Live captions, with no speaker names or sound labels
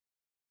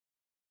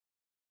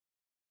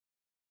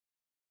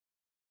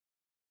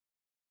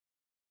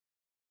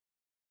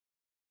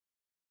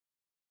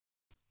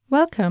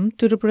Welcome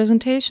to the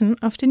presentation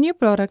of the new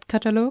product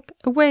catalog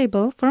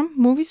available from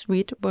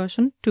MOVISUITE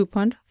version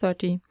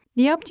 2.30.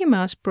 The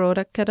optimized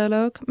product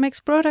catalog makes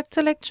product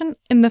selection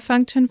in the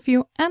function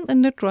view and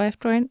in the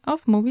drivetrain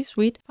of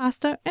MOVISUITE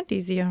faster and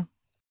easier.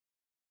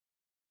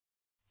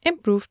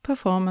 Improved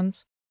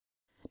performance.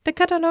 The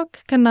catalog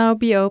can now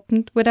be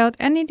opened without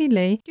any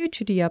delay due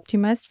to the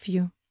optimized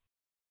view.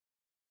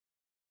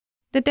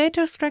 The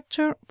data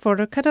structure for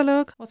the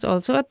catalog was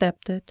also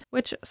adapted,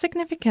 which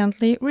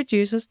significantly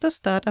reduces the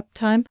startup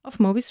time of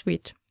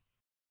MOVISUITE.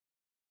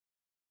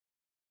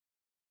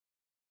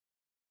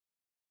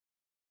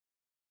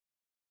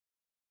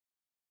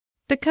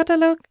 The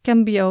catalog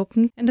can be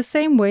opened in the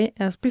same way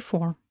as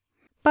before,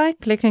 by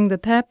clicking the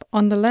tab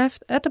on the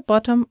left at the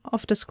bottom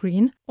of the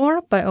screen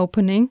or by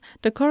opening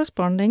the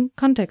corresponding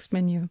context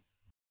menu.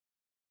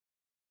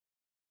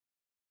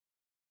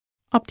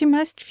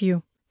 Optimized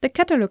view. The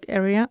catalog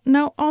area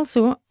now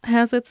also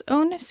has its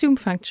own zoom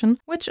function,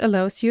 which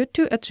allows you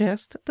to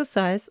adjust the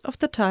size of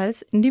the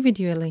tiles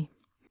individually.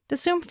 The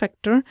zoom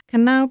factor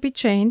can now be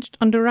changed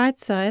on the right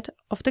side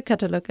of the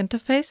catalog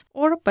interface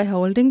or by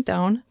holding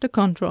down the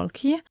Control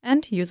key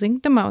and using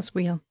the mouse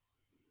wheel.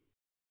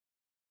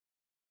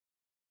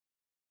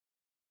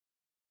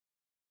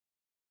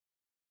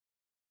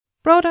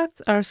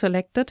 Products are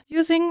selected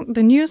using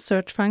the new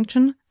search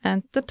function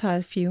and the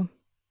tile view.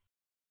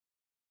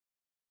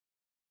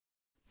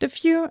 The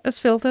view is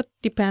filtered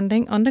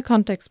depending on the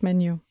context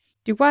menu.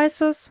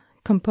 Devices,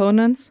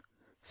 components,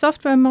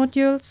 software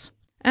modules,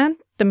 and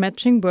the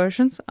matching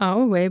versions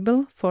are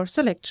available for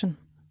selection.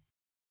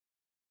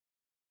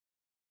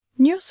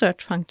 New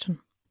search function.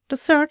 The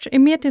search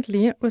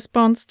immediately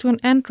responds to an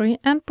entry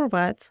and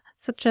provides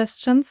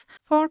suggestions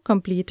for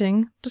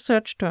completing the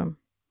search term.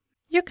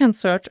 You can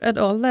search at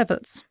all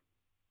levels: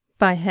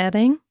 by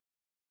heading,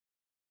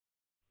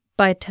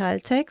 by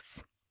tile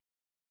tags,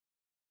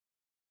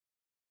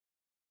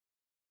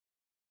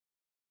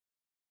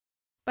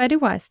 by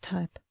device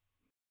type.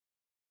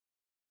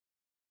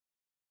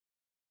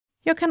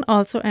 You can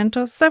also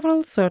enter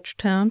several search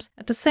terms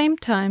at the same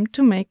time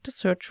to make the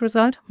search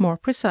result more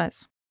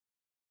precise.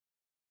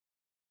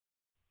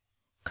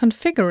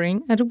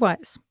 Configuring a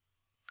device.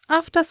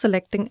 After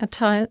selecting a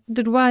tile,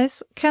 the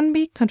device can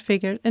be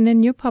configured in a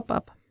new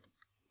pop-up.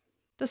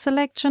 The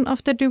selection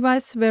of the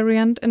device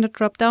variant in the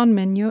drop-down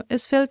menu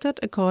is filtered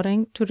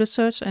according to the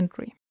search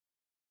entry.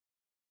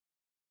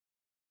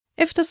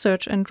 If the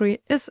search entry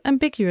is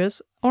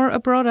ambiguous or a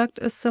product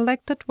is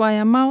selected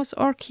via mouse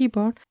or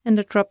keyboard in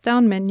the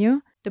drop-down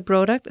menu, the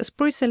product is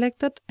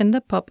pre-selected in the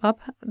pop-up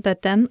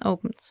that then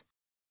opens.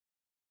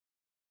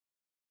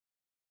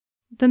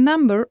 The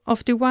number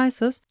of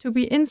devices to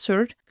be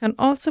inserted can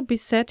also be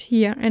set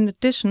here in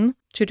addition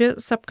to the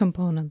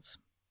subcomponents.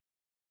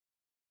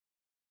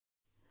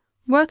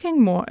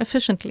 Working more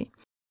efficiently.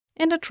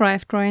 In the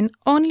drivetrain,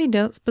 only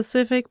the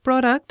specific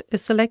product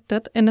is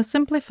selected in a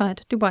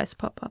simplified device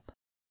pop-up.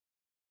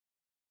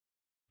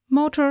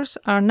 Motors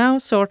are now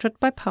sorted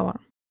by power.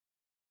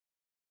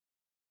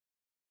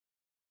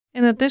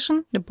 In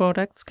addition, the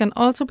products can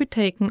also be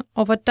taken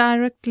over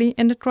directly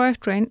in the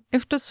drivetrain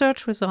if the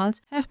search results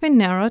have been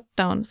narrowed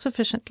down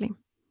sufficiently.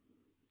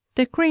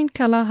 The green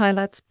color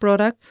highlights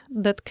products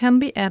that can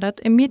be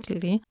added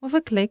immediately with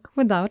a click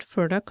without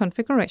further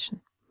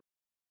configuration.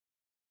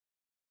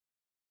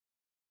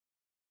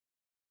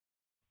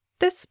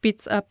 This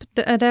speeds up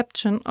the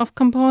adaptation of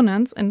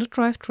components in the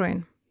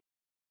drivetrain.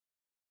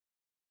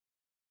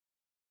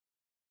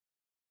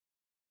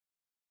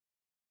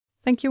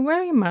 Thank you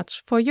very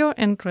much for your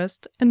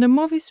interest in the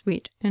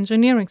MOVISUITE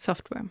engineering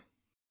software.